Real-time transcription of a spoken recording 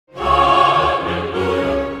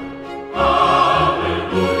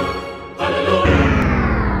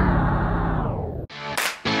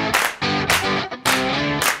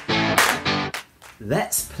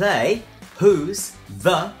play Who's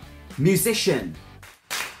the Musician?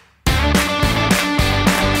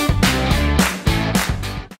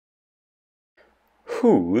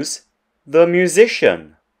 Who's the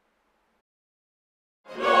musician?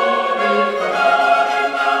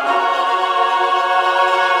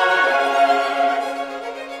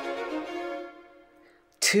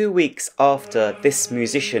 Two weeks after this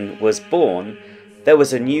musician was born, there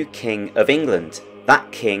was a new king of England.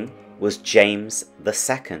 That king was James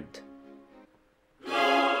II.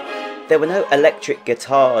 There were no electric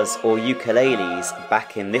guitars or ukuleles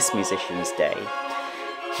back in this musician's day.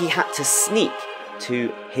 He had to sneak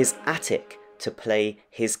to his attic to play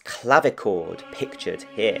his clavichord pictured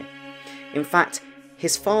here. In fact,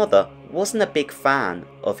 his father wasn't a big fan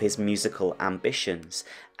of his musical ambitions,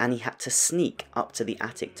 and he had to sneak up to the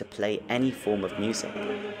attic to play any form of music.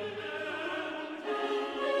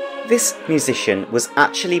 This musician was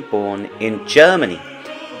actually born in Germany,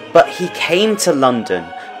 but he came to London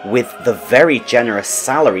with the very generous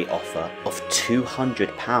salary offer of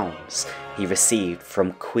 £200 he received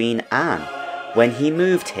from Queen Anne when he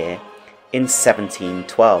moved here in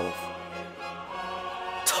 1712.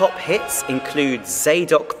 Top hits include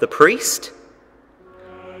Zadok the Priest,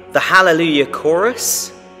 the Hallelujah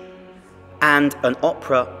Chorus, and an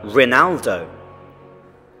opera Rinaldo,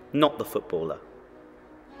 not the footballer.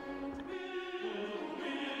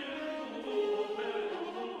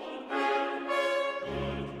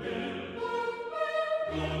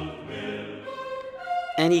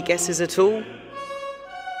 Any guesses at all?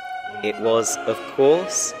 It was, of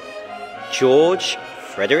course, George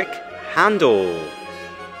Frederick Handel.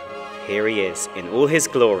 Here he is in all his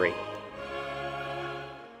glory.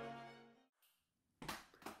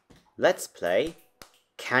 Let's play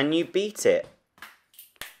Can You Beat It?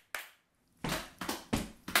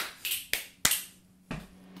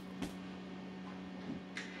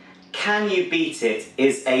 Can You Beat It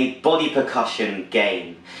is a body percussion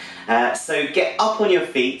game. So get up on your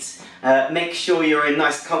feet, make sure you're in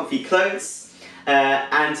nice comfy clothes,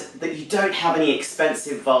 and that you don't have any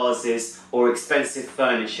expensive vases or expensive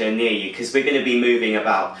furniture near you, because we're going to be moving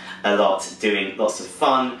about a lot, doing lots of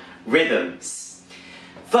fun rhythms.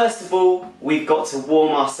 First of all, we've got to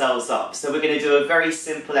warm ourselves up. So we're going to do a very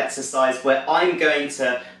simple exercise where I'm going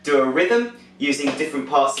to do a rhythm using different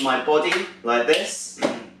parts of my body, like this,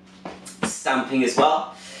 stamping as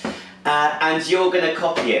well. And you're going to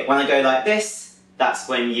copy it. When I go like this, that's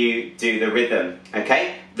when you do the rhythm,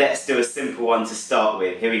 okay? Let's do a simple one to start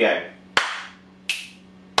with. Here we go.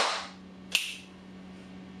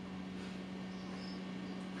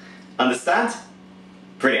 Understand?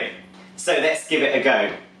 Brilliant. So let's give it a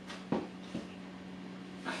go.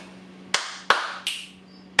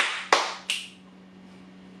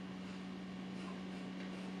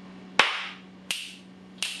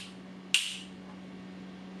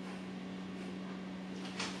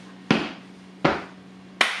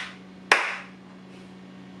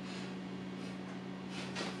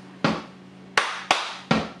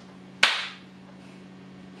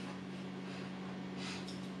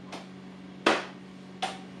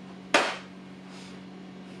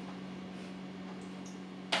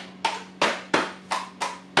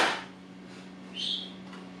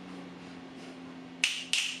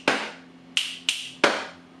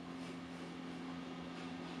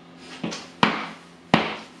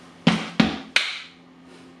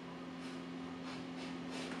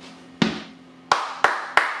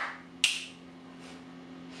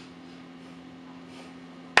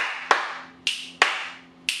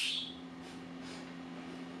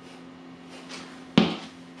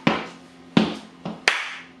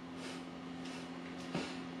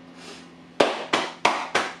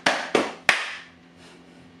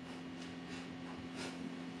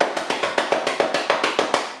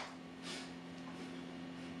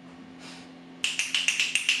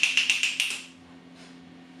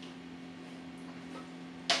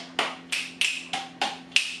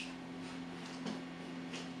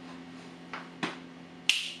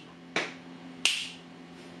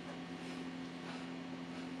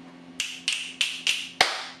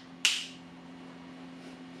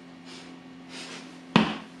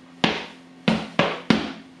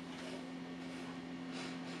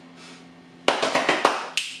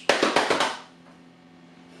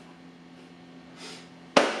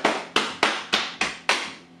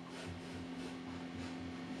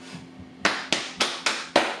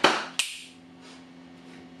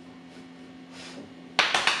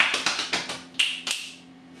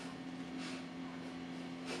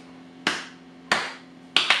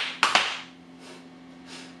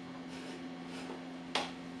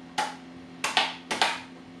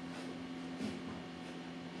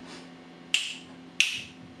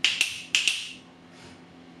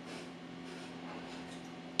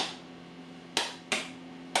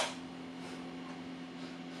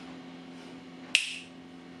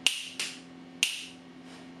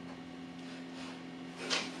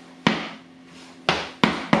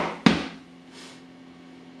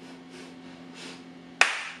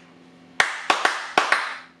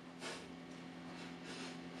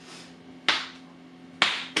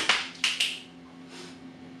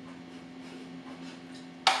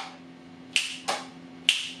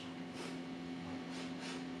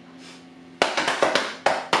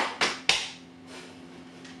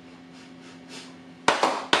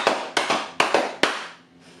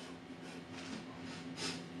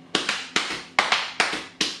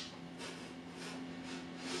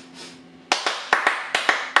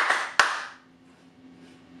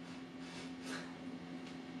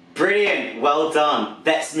 Brilliant, well done.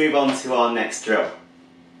 Let's move on to our next drill.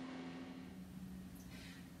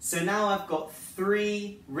 So now I've got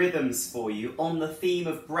 3 rhythms for you on the theme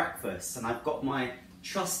of breakfast, and I've got my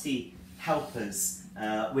trusty helpers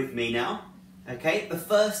with me now. Okay, the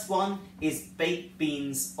first one is baked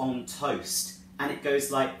beans on toast, and it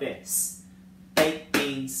goes like this. Baked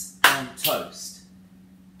beans on toast.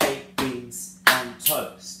 Baked beans on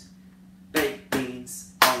toast. Baked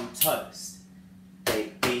beans on toast.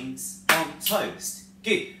 Baked beans on toast.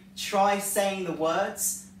 Good. Try saying the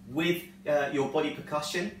words with your body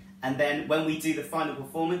percussion, and then when we do the final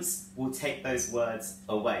performance, we'll take those words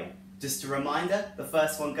away. Just a reminder, the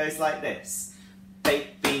first one goes like this.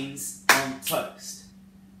 Baked beans on toast.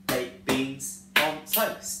 Baked beans on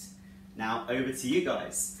toast. Now over to you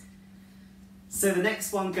guys. So the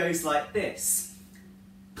next one goes like this.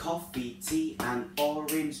 Coffee, tea and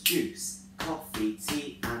orange juice. Coffee,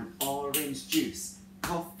 tea and orange juice.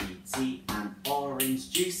 Coffee, tea and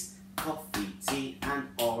orange juice. Coffee, tea and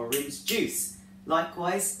orange juice.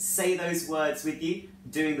 Likewise, say those words with you,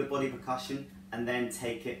 doing the body percussion, and then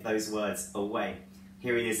take those words away.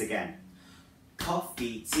 Here it is again.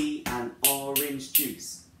 Coffee, tea and orange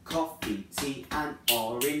juice. Coffee, tea and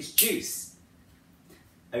orange juice.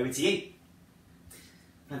 Over to you.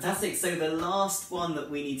 Fantastic. So the last one that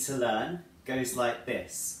we need to learn goes like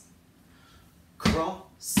this.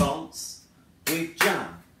 Croissants with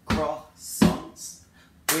jam. Croissants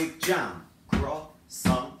with jam.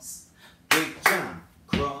 Croissants with jam.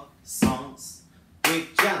 Croissants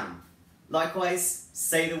with jam. Likewise,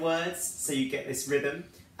 say the words so you get this rhythm,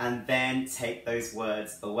 and then take those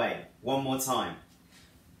words away. One more time.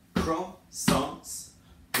 Croissants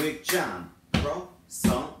with jam.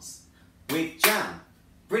 Croissants with jam.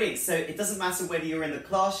 Brilliant. So it doesn't matter whether you're in the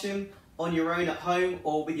classroom, on your own at home,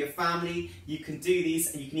 or with your family. You can do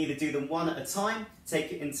these, and you can either do them one at a time,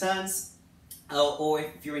 take it in turns, or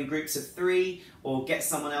if you're in groups of 3, or get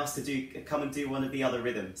someone else to come and do one of the other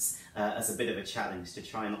rhythms as a bit of a challenge to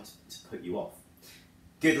try not to put you off.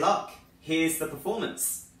 Good luck. Here's the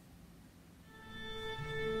performance.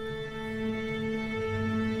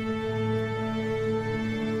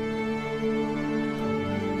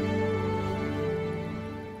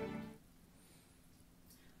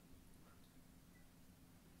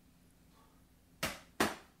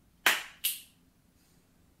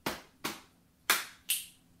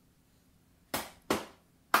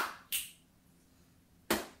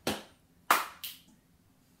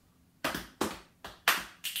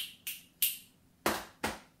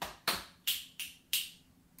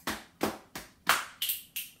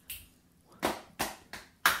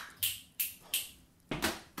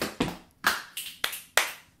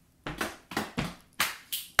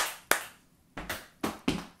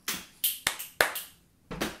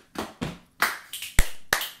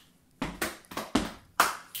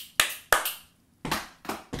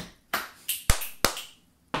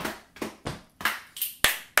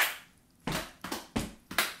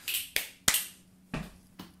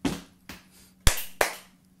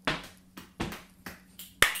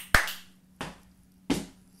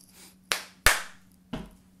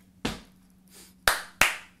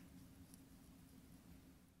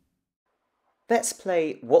 Let's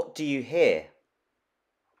play What Do You Hear?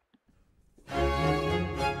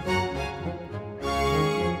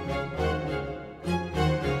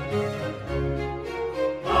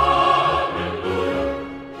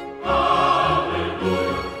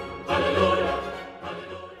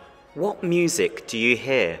 What music do you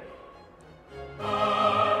hear?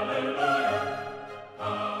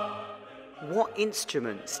 What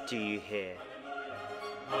instruments do you hear?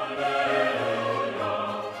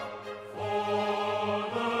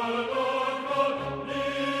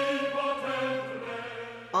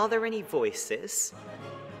 Are there any voices?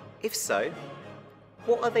 If so,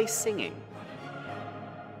 what are they singing?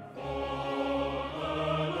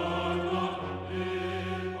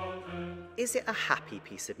 Is it a happy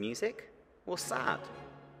piece of music or sad?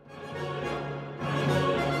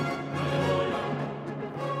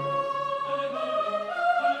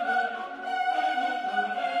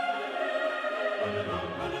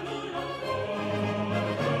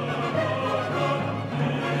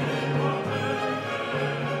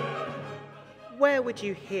 Where would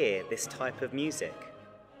you hear this type of music?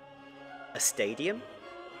 A stadium?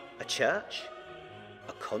 A church?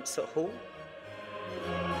 A concert hall?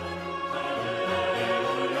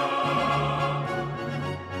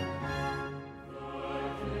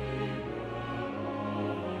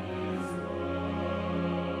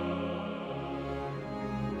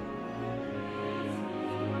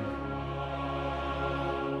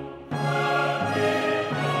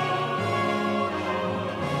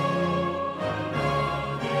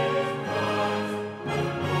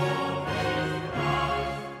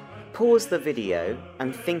 Pause the video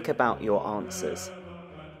and think about your answers.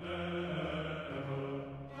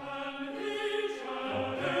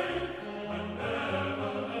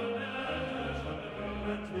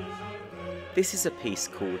 This is a piece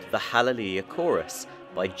called The Hallelujah Chorus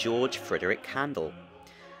by George Frederick Handel.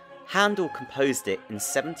 Handel composed it in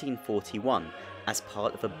 1741 as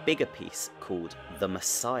part of a bigger piece called The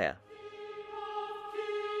Messiah.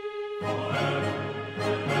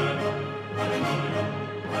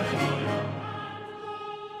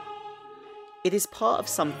 It is part of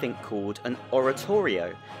something called an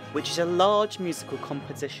oratorio, which is a large musical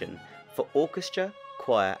composition for orchestra,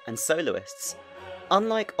 choir and soloists.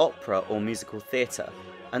 Unlike opera or musical theatre,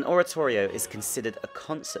 an oratorio is considered a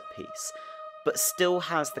concert piece, but still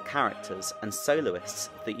has the characters and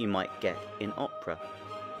soloists that you might get in opera.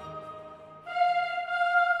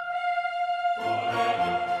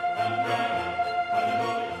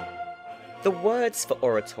 The words for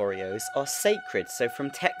oratorios are sacred, so from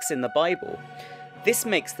texts in the Bible. This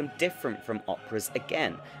makes them different from operas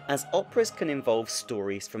again, as operas can involve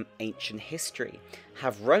stories from ancient history,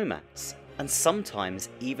 have romance, and sometimes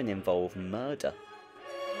even involve murder.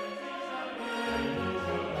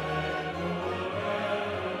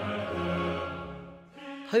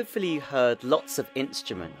 Hopefully you heard lots of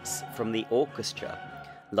instruments from the orchestra,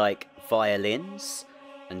 like violins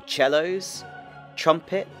and cellos,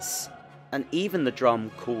 trumpets, and even the drum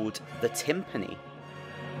called the timpani.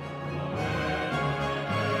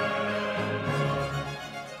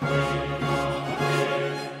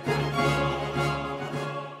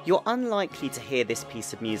 You're unlikely to hear this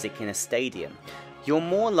piece of music in a stadium. You're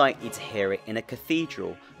more likely to hear it in a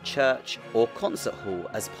cathedral, church, or concert hall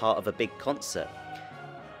as part of a big concert.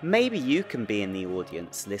 Maybe you can be in the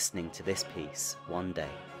audience listening to this piece one day.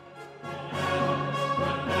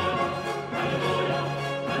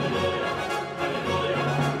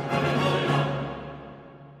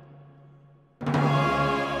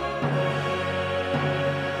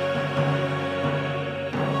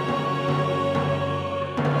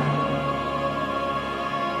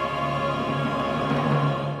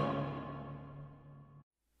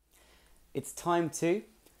 It's time to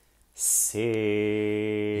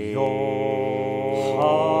sing your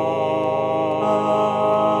heart.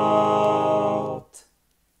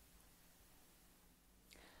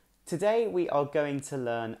 Today we are going to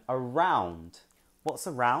learn a round. What's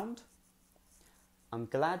a round? I'm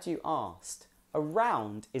glad you asked. A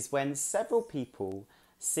round is when several people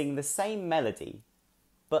sing the same melody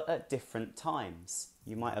but at different times.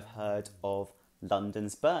 You might have heard of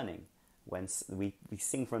London's Burning, when we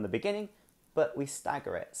sing from the beginning but we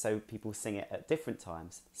stagger it, so people sing it at different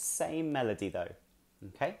times. Same melody though,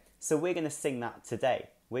 okay? So we're going to sing that today.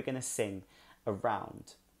 We're going to sing a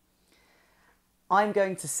round. I'm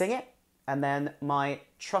going to sing it, and then my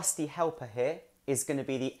trusty helper here is going to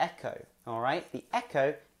be the echo, all right? The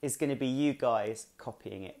echo is going to be you guys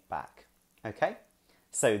copying it back, okay?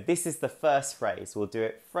 So this is the first phrase. We'll do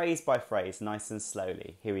it phrase by phrase, nice and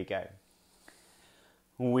slowly. Here we go.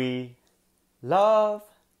 We love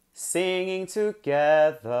singing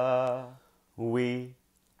together, we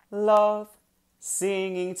love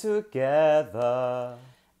singing together,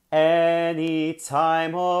 any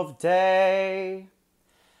time of day,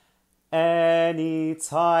 any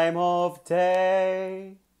time of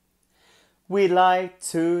day. We like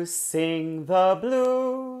to sing the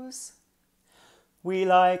blues, we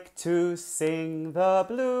like to sing the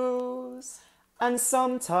blues, and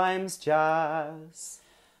sometimes jazz.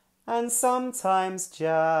 And sometimes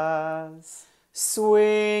jazz,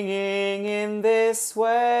 swinging in this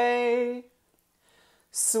way,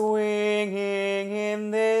 swinging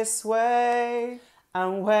in this way.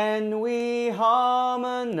 And when we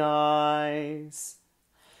harmonize,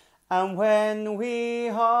 and when we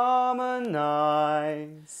harmonize,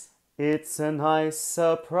 it's a nice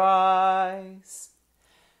surprise,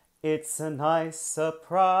 it's a nice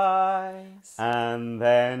surprise. And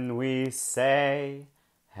then we say,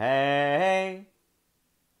 hey,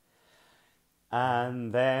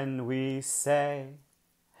 and then we say,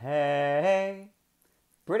 hey.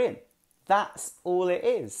 Brilliant. That's all it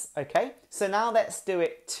is, okay? So now let's do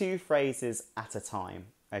it 2 phrases at a time,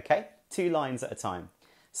 okay? 2 lines at a time.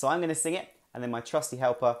 So I'm going to sing it, and then my trusty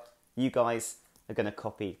helper, you guys are going to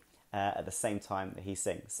copy at the same time that he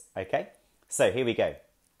sings, okay? So here we go.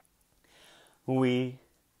 We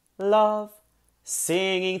love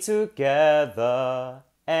singing together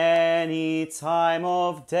any time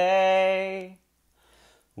of day.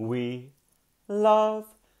 We love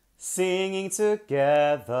singing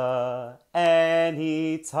together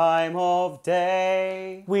any time of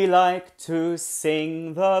day. We like to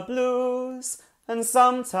sing the blues, and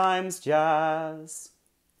sometimes jazz.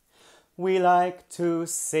 We like to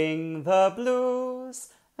sing the blues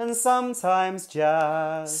and sometimes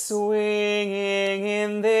jazz. Swinging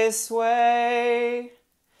in this way,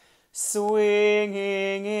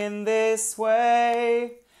 swinging in this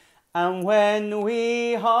way. And when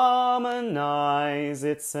we harmonize,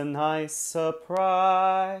 it's a nice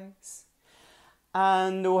surprise.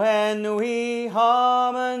 And when we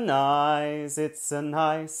harmonize, it's a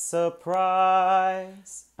nice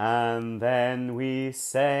surprise. And then we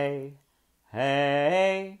say,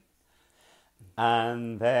 hey.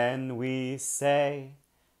 And then we say,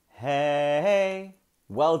 hey.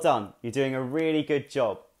 Well done. You're doing a really good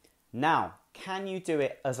job. Now, can you do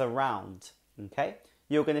it as a round? Okay?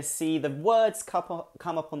 You're going to see the words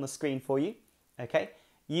come up on the screen for you. Okay?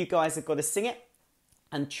 You guys have got to sing it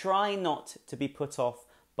and try not to be put off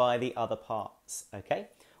by the other parts. Okay?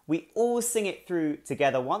 We all sing it through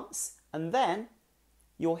together once, and then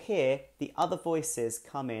you'll hear the other voices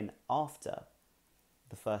come in after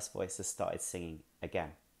the first voice has started singing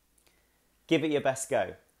again. Give it your best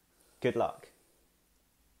go. Good luck.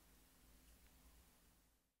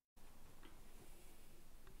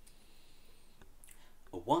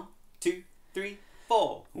 1, 2, 3,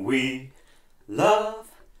 4. We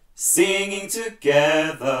love singing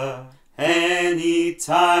together any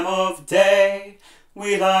time of day.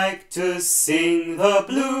 We like to sing the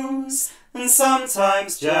blues and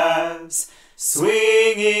sometimes jazz,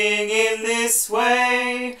 swinging in this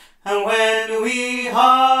way. And when we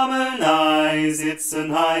harmonize, it's a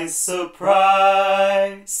nice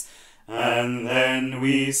surprise. And then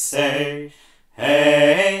we say,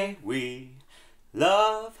 hey, we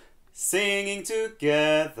love singing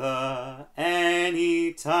together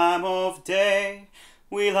any time of day.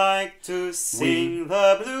 We like to sing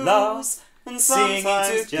the blues and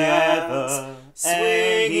sometimes together,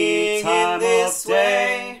 swinging in this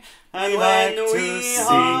way. And when we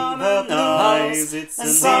harmonize, it's and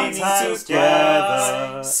sometimes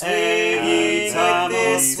together, swinging in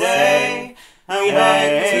this way. And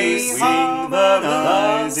when we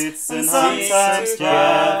harmonize, it's and sometimes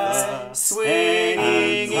together,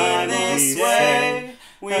 swinging in this way.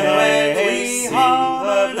 When we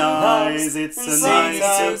harmonize, it's and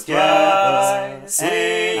sometimes together,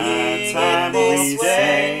 swinging in this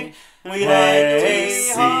way. We like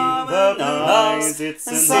to harmonize, it's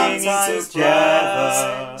and sometimes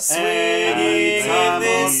together, swinging in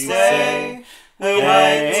this way. We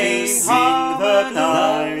like to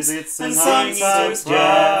harmonize, it's and sometimes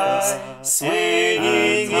together,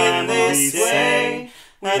 swinging in this way.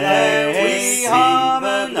 When we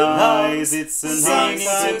harmonize, it's and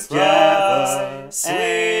sometimes together,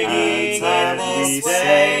 swinging in this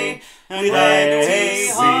way. We like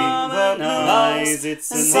to harmonize,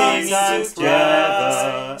 it's and sometimes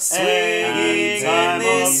together, swinging in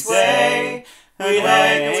this way. We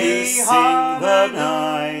like to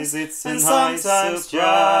harmonize, it's and sometimes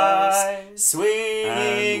together,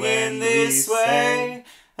 swinging in this way.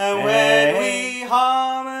 And when we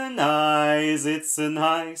harmonize, it's a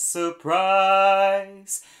nice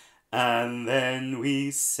surprise. And then we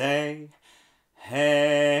say,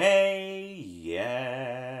 hey, yeah.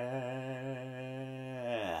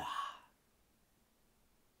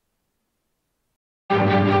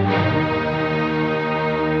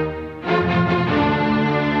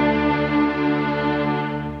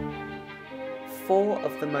 4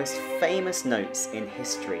 of the most famous notes in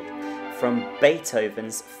history from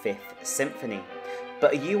Beethoven's 5th Symphony.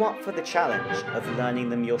 But are you up for the challenge of learning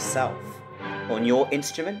them yourself, on your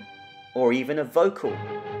instrument, or even a vocal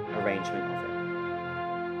arrangement of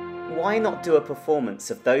it? Why not do a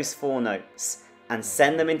performance of those 4 notes and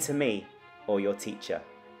send them in to me or your teacher?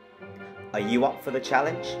 Are you up for the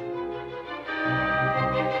challenge?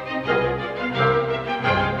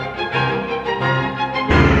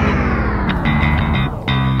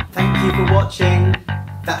 Thank you for watching.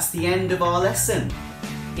 That's the end of our lesson.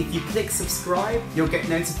 If you click subscribe, you'll get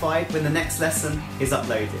notified when the next lesson is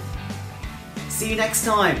uploaded. See you next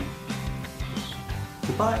time.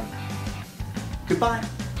 Goodbye. Goodbye.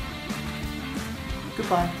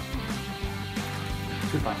 Goodbye.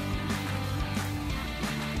 Goodbye.